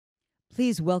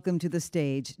Please welcome to the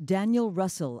stage Daniel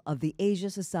Russel of the Asia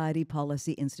Society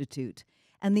Policy Institute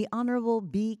and the Honorable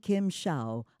Bi-khim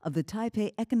Hsiao of the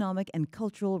Taipei Economic and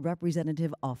Cultural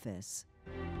Representative Office.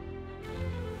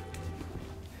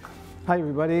 Hi,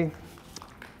 everybody.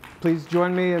 Please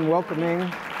join me in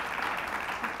welcoming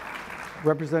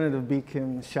Representative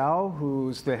Bi-khim Hsiao,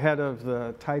 who's the head of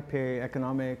the Taipei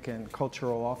Economic and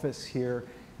Cultural Office here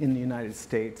in the United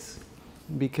States.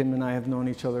 Bi-khim and I have known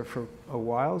each other for a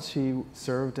while. She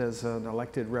served as an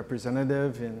elected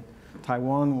representative in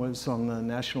Taiwan, was on the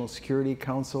National Security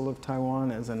Council of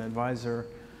Taiwan as an advisor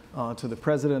to the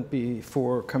president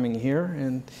before coming here.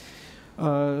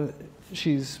 And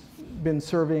she's been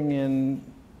serving in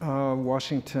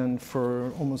Washington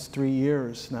for almost 3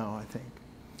 years now, I think.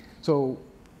 So,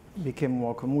 Bi-khim,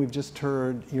 welcome. We've just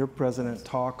heard your president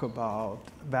talk about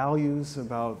values,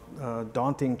 about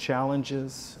daunting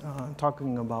challenges,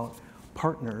 talking about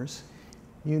partners.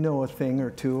 You know a thing or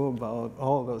two about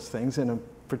all of those things, and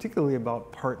particularly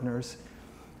about partners.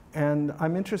 And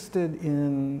I'm interested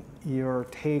in your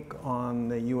take on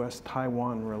the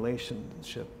U.S.-Taiwan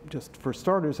relationship, just for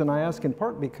starters. And I ask in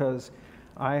part because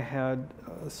I had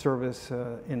service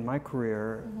in my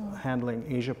career handling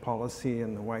Asia policy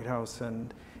in the White House,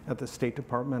 and at the State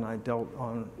Department, I dealt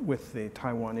with the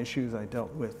Taiwan issues. I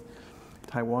dealt with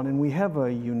Taiwan, and we have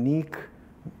a unique,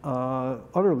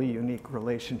 utterly unique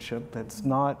relationship that's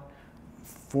not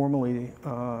formally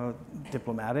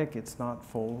diplomatic. It's not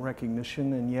full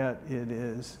recognition, and yet it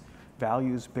is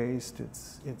values-based.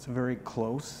 It's very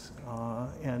close,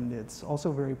 and it's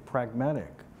also very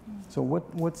pragmatic. So,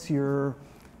 what's your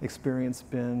experience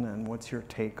been, and what's your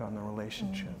take on the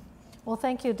relationship? Well,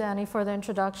 thank you, Danny, for the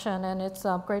introduction, and it's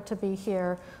great to be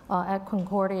here at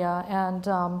Concordia. And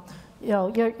you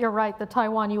know, you're right. The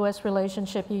Taiwan-U.S.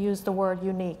 relationship, you used the word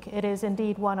unique. It is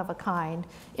indeed one of a kind.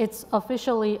 It's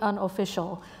officially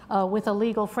unofficial, with a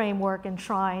legal framework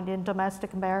enshrined in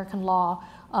domestic American law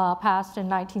passed in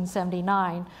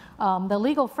 1979. The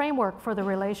legal framework for the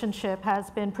relationship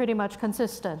has been pretty much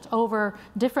consistent over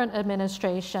different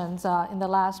administrations in the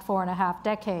last 4.5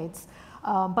 decades.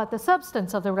 But the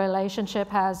substance of the relationship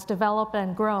has developed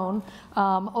and grown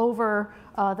over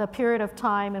the period of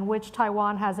time in which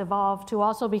Taiwan has evolved to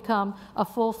also become a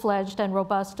full-fledged and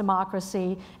robust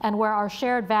democracy, and where our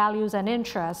shared values and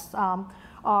interests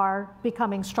are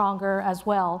becoming stronger as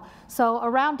well. So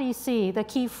around DC, the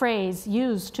key phrase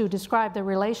used to describe the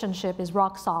relationship is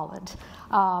rock solid.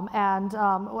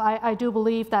 I do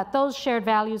believe that those shared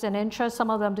values and interests, some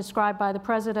of them described by the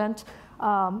president,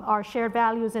 our shared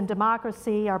values in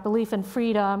democracy, our belief in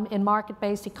freedom, in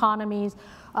market-based economies,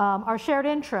 our shared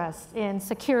interests in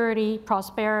security,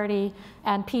 prosperity,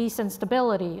 and peace and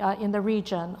stability in the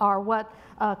region are what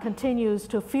continues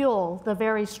to fuel the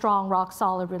very strong,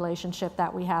 rock-solid relationship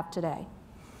that we have today.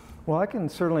 Well, I can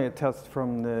certainly attest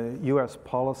from the U.S.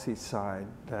 policy side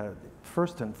that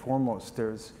first and foremost,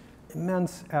 there's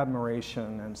immense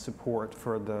admiration and support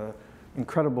for the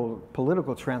incredible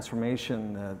political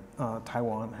transformation that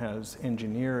Taiwan has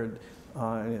engineered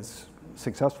in its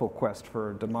successful quest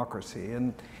for democracy.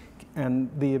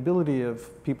 And the ability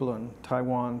of people in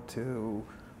Taiwan to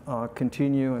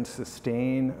continue and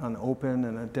sustain an open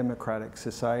and a democratic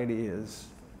society is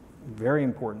very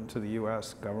important to the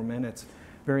U.S. government. It's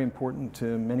very important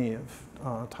to many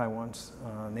of Taiwan's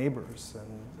neighbors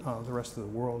and the rest of the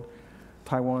world.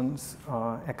 Taiwan's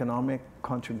economic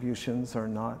contributions are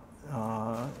not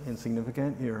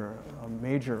insignificant. You're a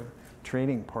major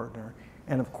trading partner.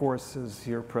 And of course, as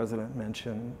your president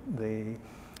mentioned, the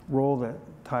role that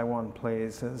Taiwan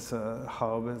plays as a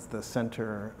hub, as the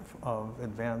center of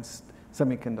advanced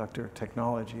semiconductor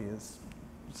technology is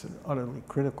utterly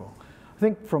critical. I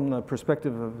think from the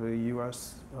perspective of the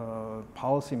U.S.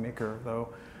 Policymaker,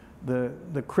 though,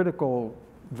 the critical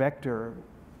vector,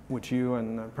 which you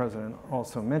and the president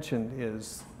also mentioned,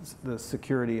 is the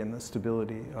security and the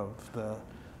stability of the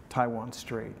Taiwan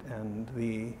Strait. And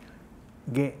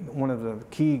one of the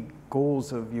key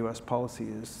goals of U.S. policy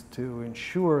is to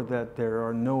ensure that there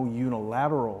are no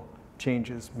unilateral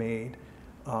changes made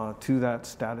to that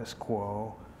status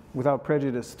quo without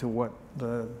prejudice to what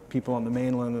the people on the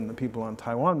mainland and the people on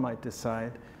Taiwan might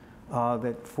decide,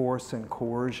 that force and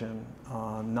coercion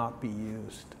not be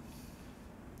used.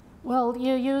 Well,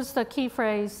 you used the key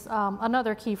phrase,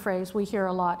 another key phrase we hear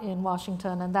a lot in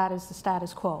Washington, and that is the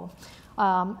status quo.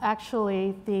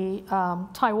 Actually,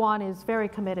 Taiwan is very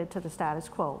committed to the status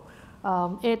quo.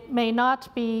 It may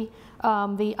not be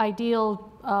the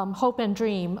ideal hope and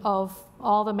dream of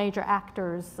all the major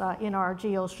actors in our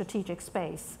geostrategic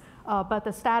space, but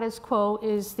the status quo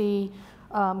is the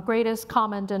greatest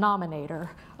common denominator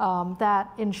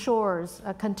that ensures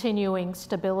continuing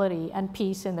stability and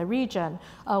peace in the region,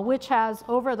 which has,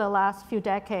 over the last few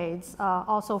decades,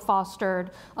 also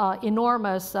fostered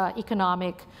enormous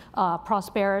economic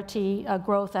prosperity,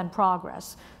 growth, and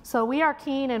progress. So we are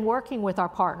keen in working with our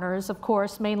partners, of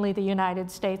course, mainly the United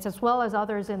States, as well as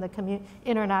others in the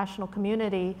international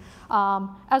community,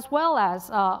 as well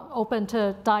as open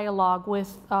to dialogue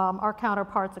with our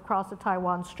counterparts across the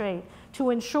Taiwan Strait to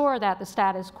ensure that the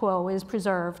status quo is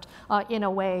preserved in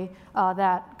a way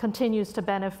that continues to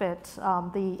benefit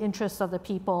the interests of the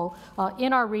people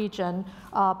in our region.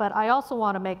 But I also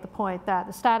want to make the point that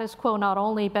the status quo not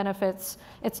only benefits,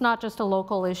 it's not just a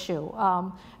local issue.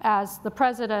 As the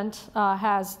President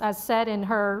has said in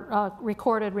her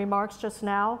recorded remarks just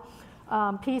now,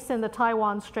 peace in the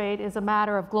Taiwan Strait is a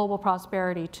matter of global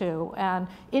prosperity too, and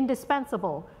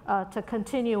indispensable to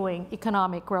continuing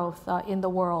economic growth in the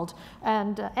world.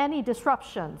 And any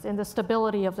disruptions in the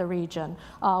stability of the region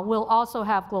will also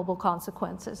have global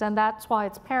consequences. And that's why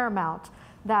it's paramount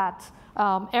that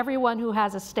everyone who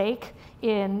has a stake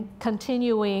in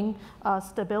continuing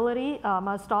stability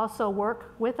must also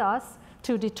work with us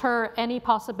to deter any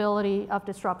possibility of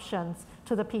disruptions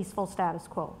to the peaceful status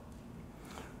quo.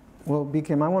 Well,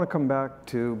 Bi-khim, I want to come back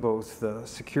to both the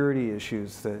security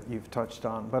issues that you've touched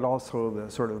on, but also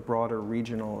the sort of broader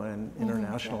regional and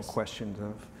international questions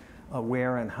of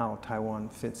where and how Taiwan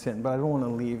fits in. But I don't want to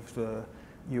leave the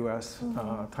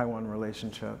U.S.-Taiwan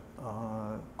relationship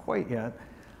quite yet.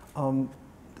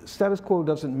 Status quo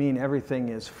doesn't mean everything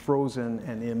is frozen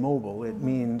and immobile. It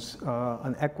means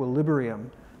an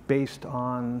equilibrium based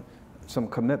on some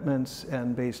commitments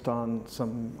and based on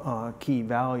some key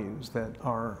values that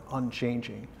are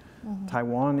unchanging.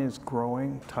 Taiwan is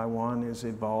growing, Taiwan is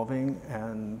evolving,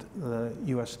 and the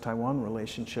U.S.-Taiwan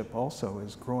relationship also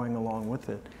is growing along with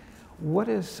it. What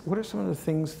are some of the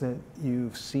things that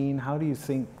you've seen? How do you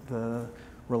think the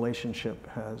relationship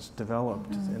has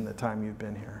developed in the time you've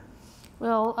been here?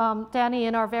 Well, Danny,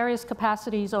 in our various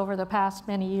capacities over the past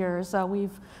many years,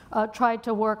 we've tried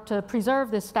to work to preserve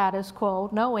this status quo,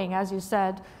 knowing, as you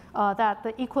said, that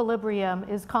the equilibrium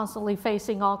is constantly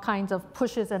facing all kinds of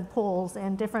pushes and pulls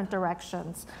in different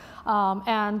directions.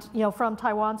 And from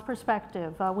Taiwan's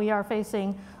perspective, we are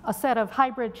facing a set of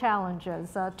hybrid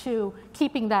challenges to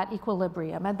keeping that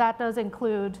equilibrium. And that does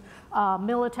include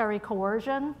military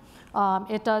coercion.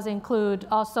 It does include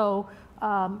also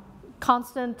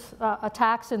constant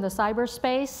attacks in the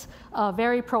cyberspace,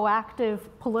 very proactive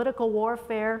political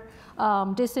warfare,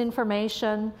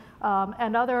 disinformation,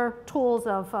 and other tools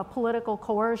of political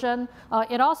coercion.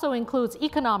 It also includes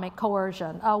economic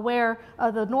coercion, where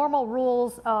the normal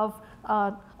rules of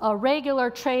a regular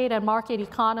trade and market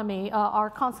economy are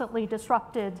constantly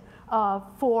disrupted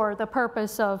for the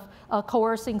purpose of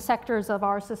coercing sectors of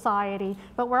our society.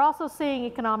 But we're also seeing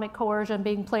economic coercion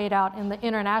being played out in the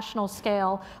international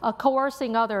scale,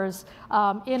 coercing others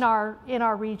in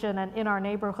our region and in our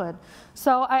neighborhood.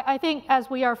 So I think as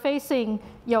we are facing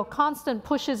constant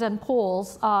pushes and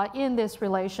pulls in this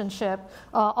relationship,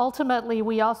 ultimately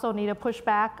we also need to push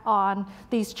back on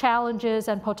these challenges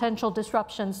and potential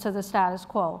disruptions to the status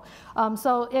quo.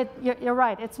 So you're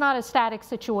right, it's not a static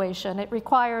situation. It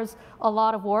requires a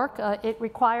lot of work. It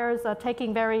requires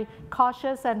taking very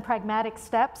cautious and pragmatic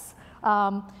steps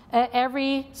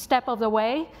every step of the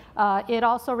way. It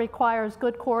also requires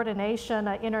good coordination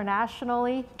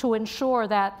internationally to ensure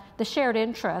that the shared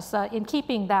interest in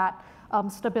keeping that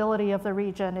stability of the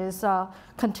region is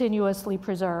continuously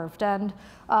preserved. And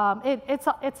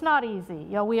it's not easy.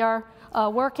 We are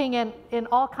working in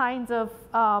all kinds of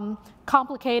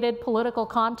complicated political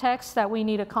contexts that we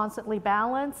need to constantly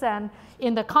balance. And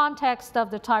in the context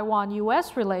of the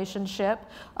Taiwan-U.S. relationship,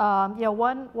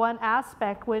 one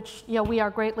aspect which we are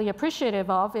greatly appreciative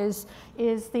of is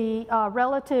the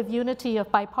relative unity of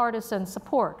bipartisan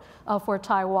support for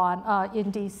Taiwan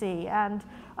in D.C. And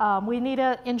we need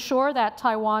to ensure that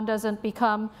Taiwan doesn't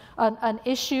become an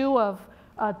issue of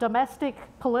domestic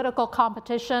political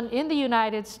competition in the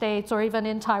United States or even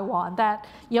in Taiwan, that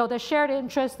the shared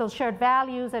interests, those shared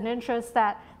values and interests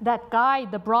that guide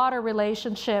the broader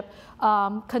relationship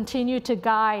continue to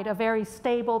guide a very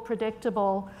stable,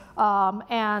 predictable,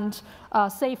 and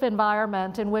safe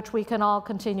environment in which we can all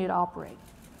continue to operate.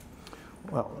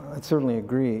 Well, I certainly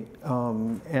agree,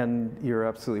 and you're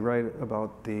absolutely right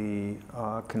about the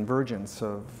convergence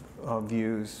of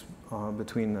views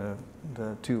between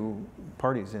the two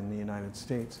parties in the United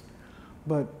States.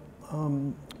 But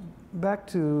back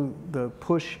to the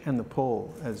push and the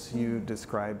pull, as you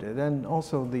described it, and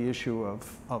also the issue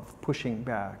of pushing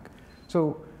back.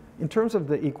 So in terms of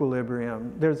the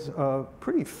equilibrium, there's a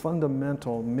pretty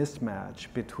fundamental mismatch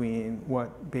between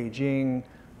what Beijing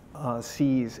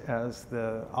sees as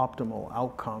the optimal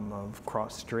outcome of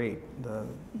cross-strait,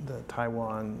 the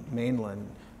Taiwan mainland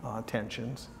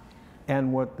tensions,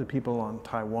 and what the people on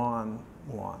Taiwan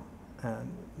want.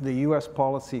 And the US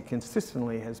policy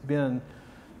consistently has been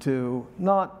to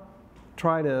not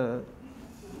try to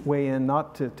weigh in,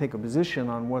 not to take a position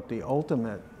on what the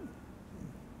ultimate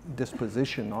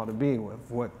disposition ought to be with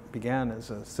what began as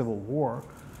a civil war,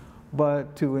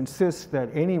 but to insist that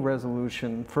any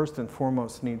resolution, first and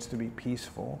foremost, needs to be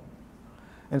peaceful.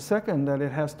 And second, that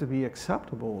it has to be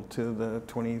acceptable to the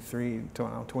 23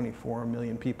 to 24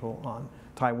 million people on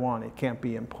Taiwan. It can't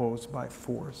be imposed by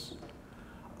force.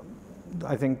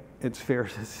 I think it's fair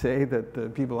to say that the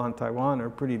people on Taiwan are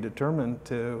pretty determined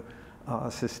to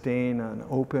sustain an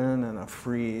open and a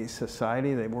free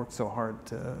society. They've worked so hard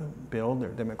to build their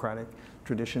democratic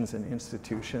traditions and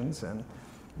institutions, and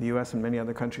the US and many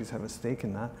other countries have a stake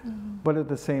in that. Mm-hmm. But at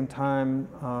the same time,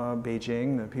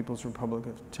 Beijing, the People's Republic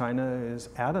of China, is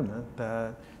adamant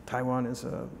that Taiwan is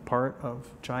a part of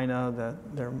China, that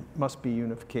there must be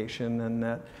unification, and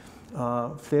that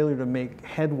failure to make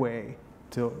headway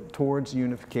towards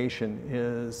unification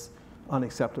is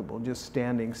unacceptable. Just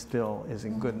standing still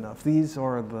isn't good enough. These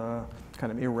are the kind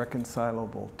of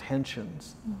irreconcilable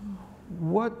tensions. Mm-hmm.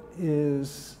 What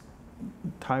is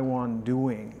Taiwan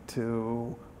doing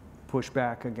to push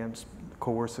back against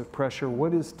coercive pressure?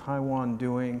 What is Taiwan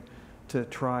doing to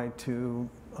try to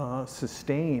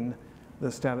sustain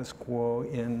the status quo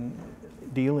in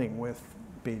dealing with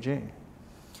Beijing?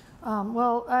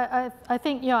 Well, I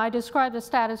think, I describe the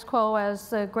status quo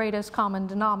as the greatest common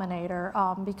denominator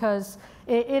because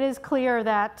it is clear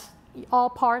that all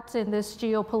parts in this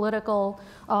geopolitical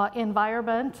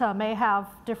environment may have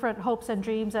different hopes and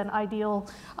dreams and ideal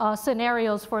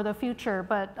scenarios for the future,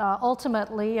 but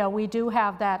ultimately we do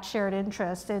have that shared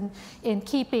interest in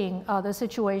keeping the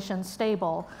situation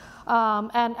stable.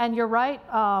 And you're right,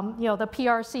 the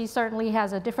PRC certainly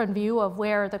has a different view of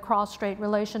where the cross-strait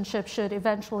relationship should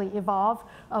eventually evolve.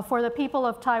 For the people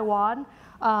of Taiwan,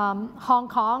 Hong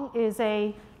Kong is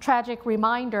a tragic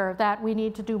reminder that we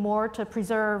need to do more to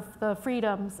preserve the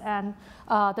freedoms and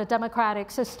the democratic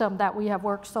system that we have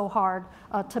worked so hard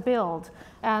to build.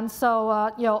 And so,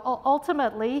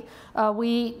 ultimately,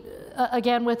 we,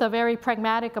 again, with a very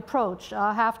pragmatic approach,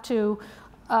 have to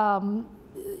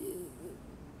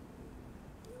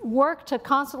work to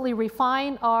constantly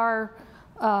refine our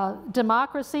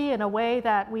democracy in a way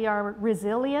that we are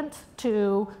resilient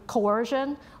to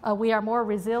coercion. We are more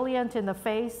resilient in the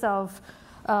face of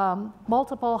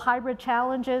multiple hybrid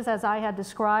challenges, as I had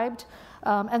described.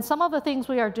 And some of the things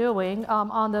we are doing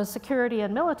on the security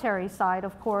and military side,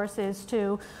 of course, is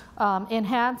to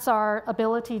enhance our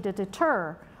ability to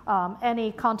deter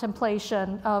any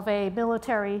contemplation of a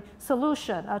military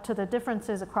solution to the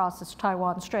differences across the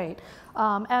Taiwan Strait.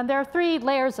 And there are three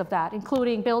layers of that,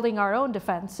 including building our own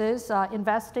defenses,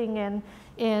 investing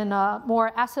in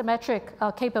more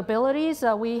asymmetric capabilities.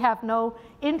 We have no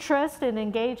interest in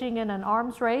engaging in an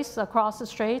arms race across the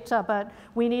strait, but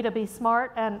we need to be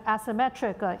smart and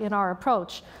asymmetric in our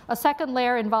approach. A second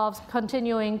layer involves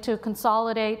continuing to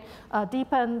consolidate,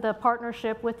 deepen the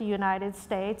partnership with the United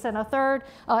States. And a third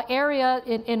area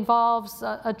involves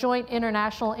a joint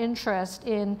international interest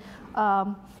in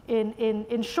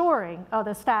ensuring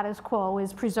the status quo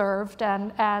is preserved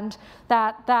and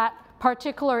that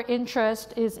particular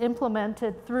interest is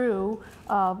implemented through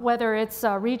whether it's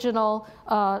regional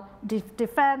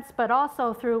defense, but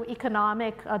also through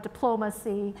economic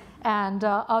diplomacy and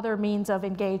other means of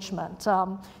engagement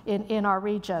in our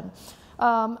region.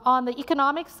 On the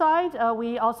economic side,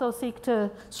 we also seek to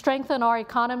strengthen our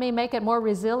economy, make it more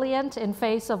resilient in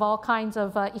face of all kinds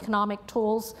of economic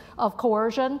tools of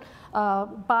coercion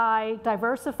by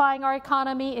diversifying our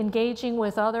economy, engaging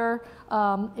with other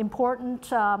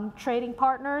important trading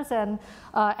partners. And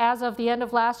as of the end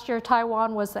of last year,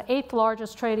 Taiwan was the 8th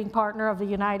largest trading partner of the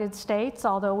United States,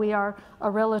 although we are a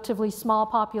relatively small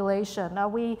population.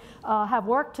 We have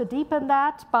worked to deepen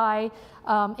that by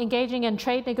engaging in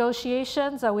trade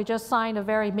negotiations. We just signed a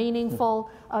very meaningful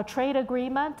trade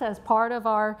agreement as part of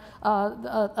our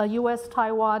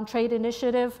US-Taiwan trade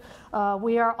initiative.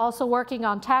 We are also working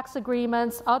on tax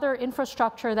agreements, other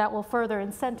infrastructure that will further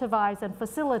incentivize and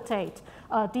facilitate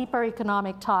deeper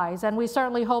economic ties. And we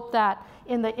certainly hope that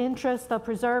in the interest of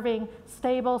preserving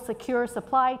stable, secure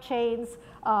supply chains,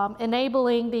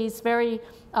 enabling these very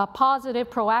positive,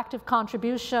 proactive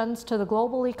contributions to the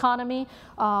global economy,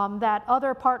 that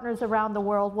other partners around the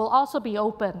world will also be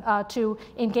open to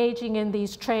engaging in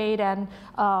these trade and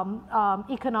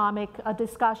economic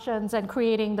discussions and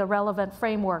creating the relevant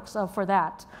frameworks for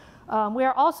that. We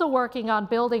are also working on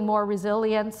building more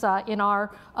resilience in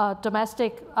our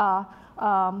domestic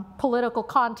political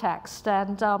context.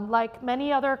 And like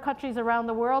many other countries around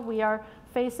the world, we are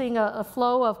facing a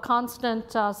flow of constant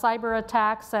cyber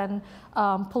attacks and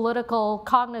political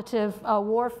cognitive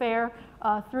warfare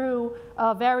through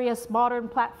various modern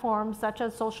platforms such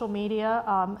as social media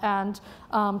and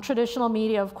traditional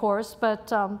media, of course.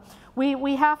 But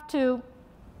we have to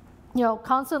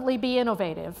constantly be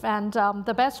innovative. And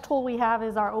the best tool we have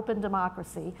is our open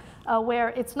democracy, where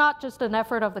it's not just an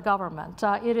effort of the government.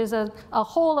 It is a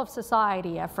whole of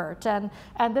society effort. And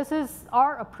this is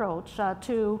our approach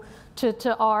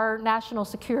to our national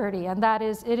security. And that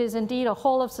is, it is indeed a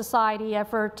whole of society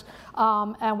effort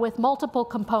and with multiple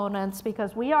components,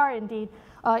 because we are indeed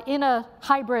in a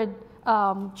hybrid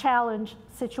challenge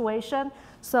situation.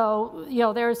 So,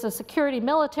 there's a security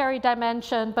military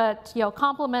dimension, but,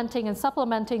 complementing and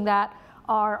supplementing that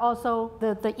are also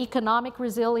the economic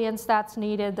resilience that's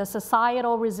needed, the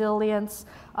societal resilience,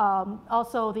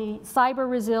 also the cyber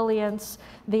resilience,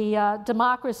 the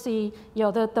democracy,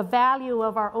 the value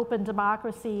of our open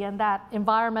democracy and that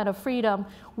environment of freedom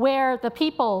where the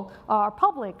people, our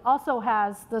public, also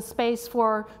has the space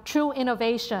for true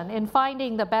innovation in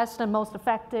finding the best and most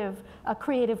effective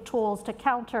creative tools to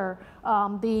counter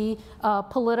the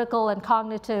political and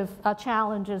cognitive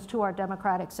challenges to our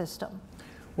democratic system.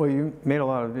 Well, you made a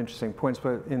lot of interesting points,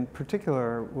 but in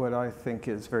particular, what I think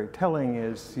is very telling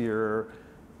is you're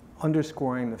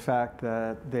underscoring the fact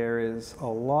that there is a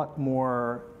lot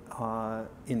more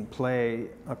in play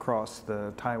across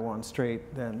the Taiwan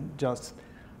Strait than just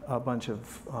a bunch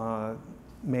of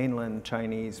mainland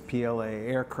Chinese PLA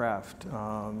aircraft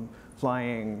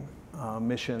flying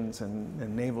missions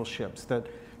and naval ships. That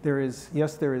there is,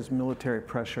 yes, there is military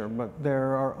pressure, but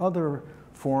there are other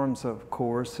forms of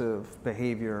coercive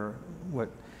behavior, what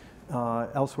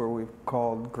elsewhere we've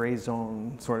called gray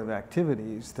zone sort of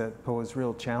activities that pose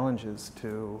real challenges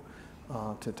to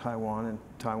Taiwan and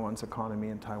Taiwan's economy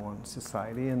and Taiwan's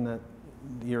society, and that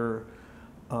you're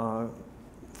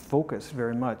focused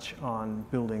very much on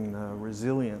building the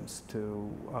resilience to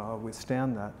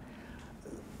withstand that.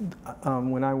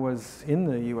 When I was in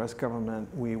the U.S. government,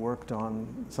 we worked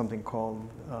on something called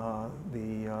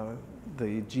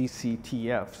the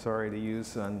GCTF, sorry to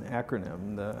use an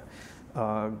acronym, the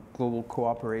Global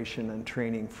Cooperation and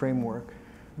Training Framework,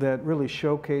 that really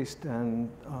showcased and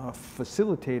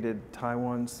facilitated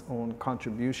Taiwan's own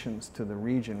contributions to the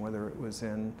region, whether it was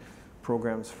in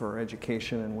programs for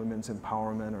education and women's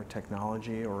empowerment or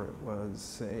technology, or it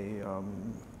was a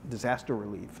disaster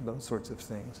relief, those sorts of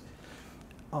things.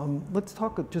 Let's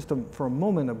talk just for a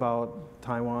moment about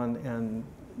Taiwan and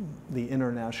the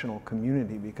international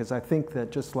community, because I think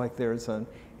that just like there's an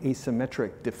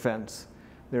asymmetric defense,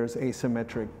 there's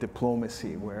asymmetric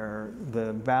diplomacy, where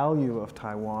the value of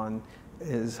Taiwan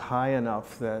is high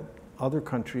enough that other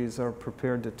countries are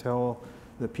prepared to tell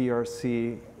the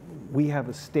PRC, we have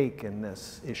a stake in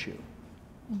this issue.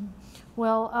 Mm-hmm.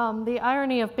 Well, the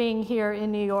irony of being here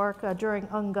in New York during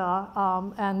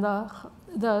UNGA and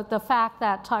the fact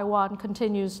that Taiwan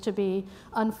continues to be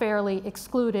unfairly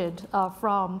excluded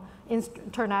from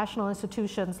international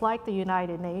institutions like the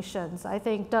United Nations, I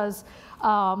think does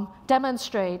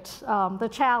demonstrate the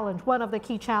challenge, one of the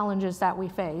key challenges that we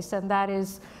face, and that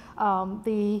is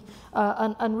the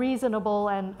unreasonable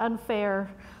and unfair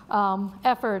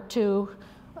effort to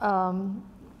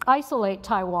isolate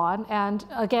Taiwan. And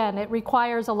again, it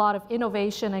requires a lot of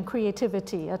innovation and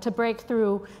creativity to break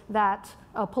through that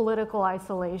political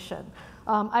isolation.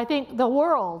 I think the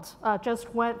world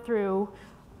just went through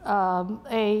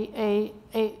a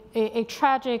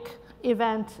tragic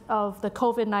event of the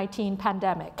COVID-19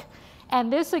 pandemic.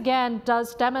 And this again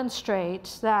does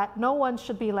demonstrate that no one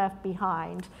should be left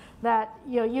behind, that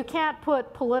you can't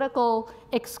put political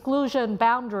exclusion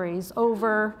boundaries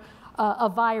over a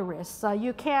virus.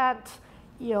 You can't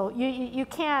you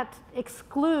can't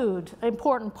exclude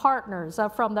important partners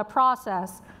from the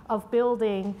process of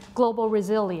building global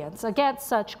resilience against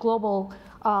such global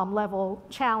level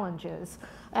challenges.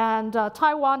 And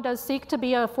Taiwan does seek to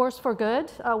be a force for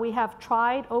good. We have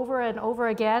tried over and over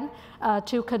again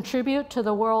to contribute to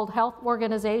the World Health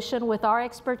Organization with our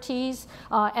expertise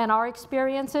and our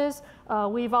experiences.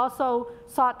 We've also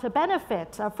sought to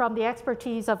benefit from the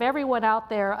expertise of everyone out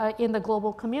there in the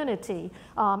global community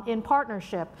in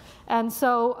partnership. And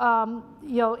so,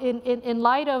 you know, in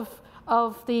light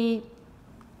of the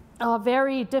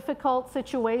very difficult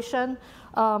situation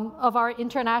of our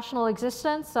international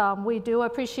existence, we do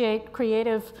appreciate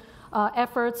creative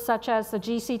efforts such as the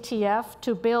GCTF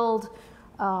to build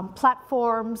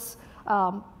platforms,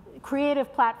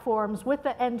 creative platforms with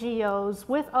the NGOs,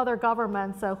 with other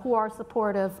governments who are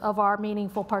supportive of our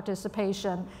meaningful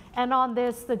participation. And on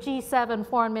this, the G7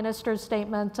 foreign ministers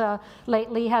statement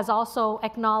lately has also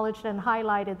acknowledged and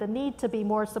highlighted the need to be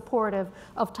more supportive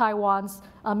of Taiwan's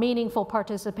meaningful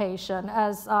participation,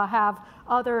 as have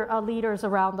other leaders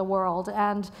around the world.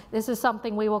 And this is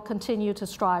something we will continue to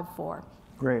strive for.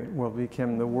 Great. Well,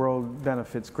 Bi-khim, the world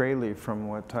benefits greatly from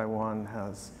what Taiwan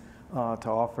has to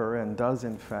offer and does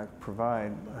in fact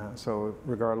provide. So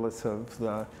regardless of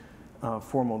the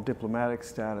formal diplomatic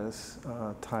status,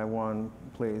 Taiwan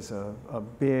plays a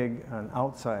big and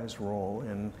outsized role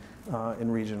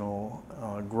in regional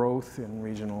growth, in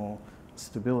regional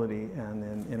stability, and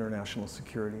in international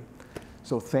security.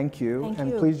 So thank you. Thank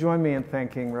and you. Please join me in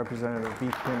thanking Representative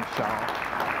Bi-khim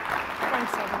Hsiao.